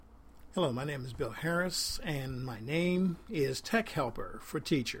Hello, my name is Bill Harris, and my name is Tech Helper for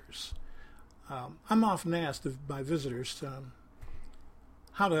Teachers. I'm often asked by visitors,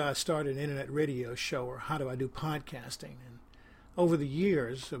 how do I start an internet radio show, or how do I do podcasting? And over the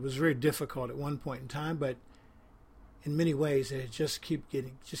years, it was very difficult at one point in time, but in many ways, it just keeps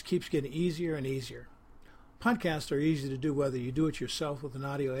getting easier and easier. Podcasts are easy to do whether you do it yourself with an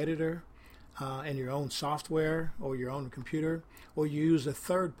audio editor and your own software or your own computer, or you use a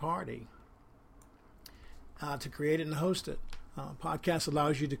third party to create it and host it. Podcast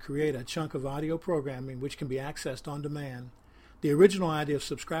allows you to create a chunk of audio programming which can be accessed on demand. The original idea of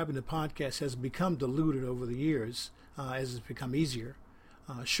subscribing to podcasts has become diluted over the years as it's become easier.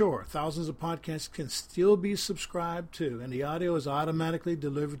 Sure, thousands of podcasts can still be subscribed to, and the audio is automatically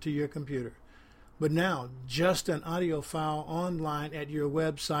delivered to your computer. But now, just an audio file online at your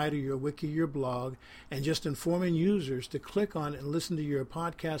website or your wiki, your blog, and just informing users to click on it and listen to your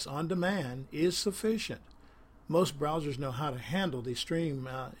podcast on demand is sufficient. Most browsers know how to handle the stream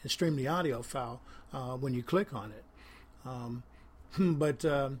the audio file when you click on it. But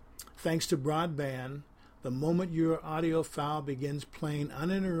thanks to broadband, the moment your audio file begins playing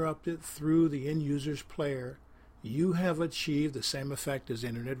uninterrupted through the end user's player, you have achieved the same effect as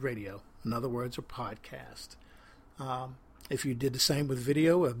internet radio. In other words, a podcast. If you did the same with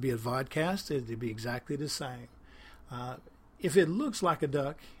video, it'd be a vodcast, it'd be exactly the same. If it looks like a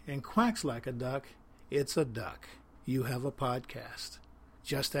duck and quacks like a duck, it's a duck. You have a podcast.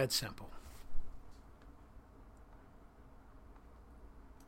 Just that simple.